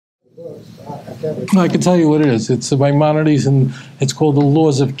I can tell you what it is. It's the Maimonides, and it's called The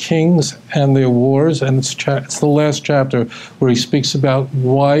Laws of Kings and Their Wars, and it's the last chapter where he speaks about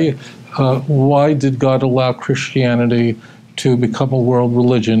why did God allow Christianity to become a world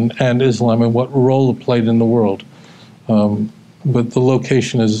religion and Islam, and what role it played in the world. But the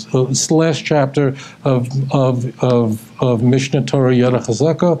location is it's the last chapter of Mishnah Torah Yad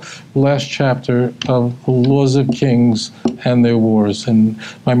HaChazaka, last chapter of the Laws of Kings and Their Wars. And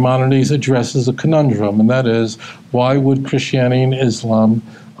Maimonides addresses a conundrum, and that is, why would Christianity and Islam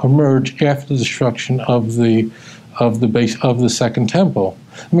emerge after the destruction of the Second Temple?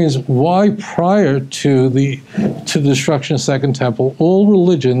 It means, why prior to the destruction of the Second Temple, all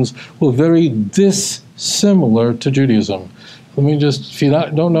religions were very dissimilar to Judaism. Let me just, if you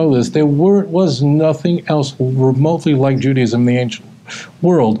don't know this, there was nothing else remotely like Judaism in the ancient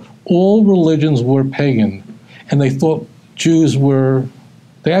world. All religions were pagan, and they thought Jews were,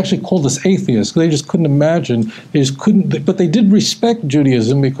 they actually called us atheists. They just couldn't imagine, they just couldn't, but they did respect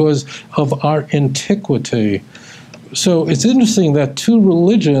Judaism because of our antiquity. So it's interesting that two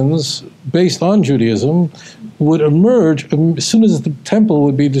religions based on Judaism would emerge as soon as the temple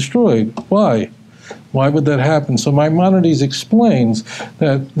would be destroyed. Why? Why would that happen? So Maimonides explains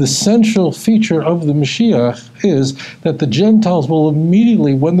that the central feature of the Mashiach is that the Gentiles will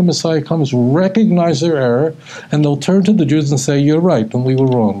immediately, when the Messiah comes, recognize their error, and they'll turn to the Jews and say, "You're right, and we were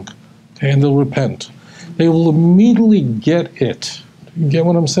wrong." Okay, and they'll repent. They will immediately get it. You get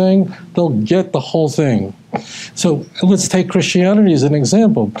what I'm saying? They'll get the whole thing. So let's take Christianity as an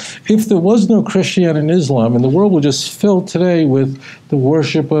example. If there was no Christianity and Islam, and the world were just filled today with the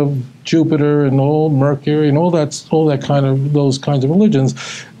worship of Jupiter and all Mercury and all that kind of, those kinds of religions,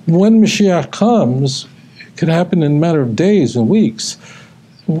 when Mashiach comes, it could happen in a matter of days and weeks.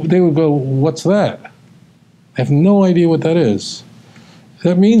 They would go, "What's that?" I have no idea what that is.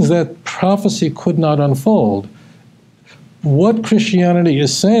 That means that prophecy could not unfold. What Christianity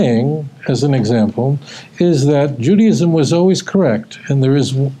is saying, as an example, is that Judaism was always correct, and there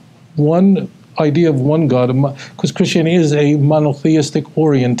is one idea of one God, because Christianity is a monotheistic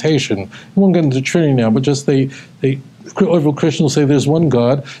orientation. We won't get into Trinity now, but just every Christian will say there's one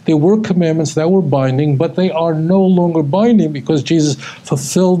God. There were commandments that were binding, but they are no longer binding because Jesus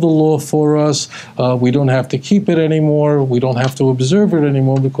fulfilled the law for us. We don't have to keep it anymore. We don't have to observe it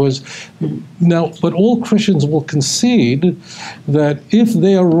anymore because now, but all Christians will concede that if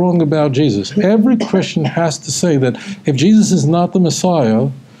they are wrong about Jesus, every Christian has to say that if Jesus is not the Messiah,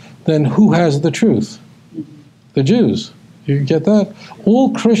 then who has the truth? The Jews. You get that? All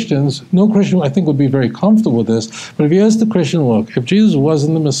Christians, no Christian I think would be very comfortable with this, but if you ask the Christian, look, if Jesus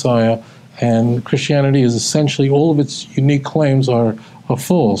wasn't the Messiah and Christianity is essentially, all of its unique claims are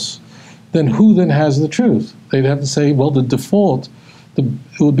false, then who then has the truth? They'd have to say, well, the default, it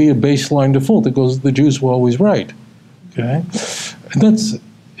would be a baseline default that goes, the Jews were always right. Okay? And that's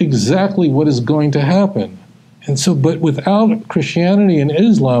exactly what is going to happen. And so, but without Christianity and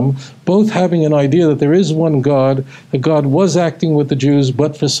Islam both having an idea that there is one God, that God was acting with the Jews,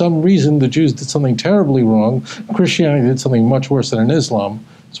 but for some reason the Jews did something terribly wrong, Christianity did something much worse than in Islam.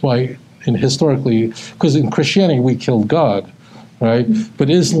 That's why, historically, because in Christianity we killed God, right? But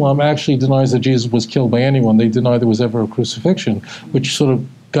Islam actually denies that Jesus was killed by anyone. They deny there was ever a crucifixion, which sort of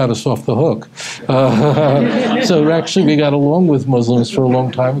got us off the hook. So actually we got along with Muslims for a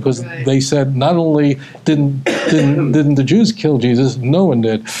long time because they said not only didn't the Jews kill Jesus, no one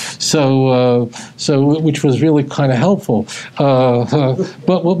did. So which was really kind of helpful.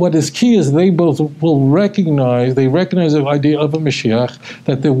 But what is key is they both will recognize the idea of a Mashiach,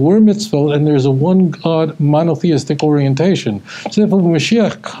 that there were mitzvot and there's a one God monotheistic orientation. So if a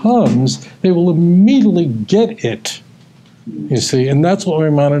Mashiach comes, they will immediately get it. You see, and that's what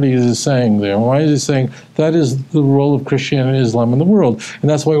Maimonides is saying there. Maimonides is saying that is the role of Christianity and Islam in the world. And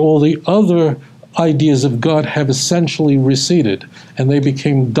that's why all the other ideas of God have essentially receded, and they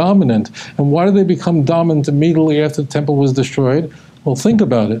became dominant. And why did they become dominant immediately after the temple was destroyed? Well, think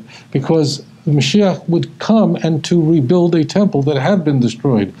about it. Because the Mashiach would come and to rebuild a temple that had been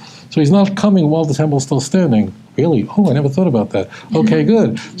destroyed. So he's not coming while the temple's still standing. Really? Oh, I never thought about that. Okay,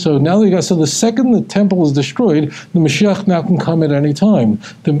 good. So now so the second the temple is destroyed, the Mashiach now can come at any time.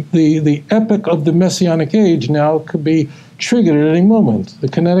 The epic of the Messianic age now could be triggered at any moment. The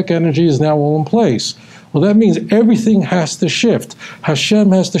kinetic energy is now all in place. Well, that means everything has to shift.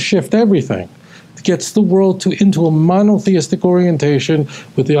 Hashem has to shift everything. Gets the world into a monotheistic orientation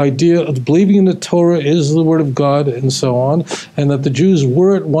with the idea of believing in the Torah is the word of God and so on, and that the Jews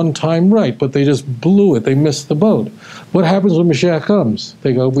were at one time right, but they just blew it. They missed the boat. What happens when Mashiach comes?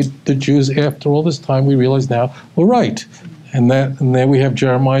 They go, the Jews, after all this time, we realize now we're right. And there we have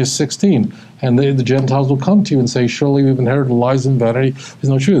Jeremiah 16. And the Gentiles will come to you and say, surely we've inherited lies and vanity. There's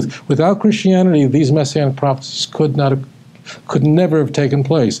no truth. Without Christianity, these Messianic prophecies could never have taken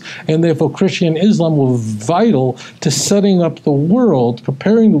place. And therefore, Christian Islam were vital to setting up the world,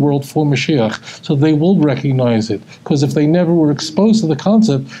 preparing the world for Mashiach. So they will recognize it. Because if they never were exposed to the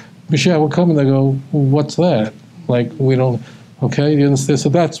concept, Mashiach will come and they go, what's that? Like, we don't... Okay, you understand? So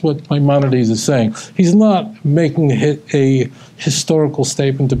that's what Maimonides is saying. He's not making a historical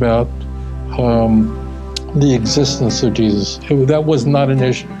statement about the existence of Jesus. That was not an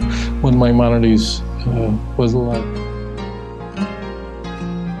issue when Maimonides was alive.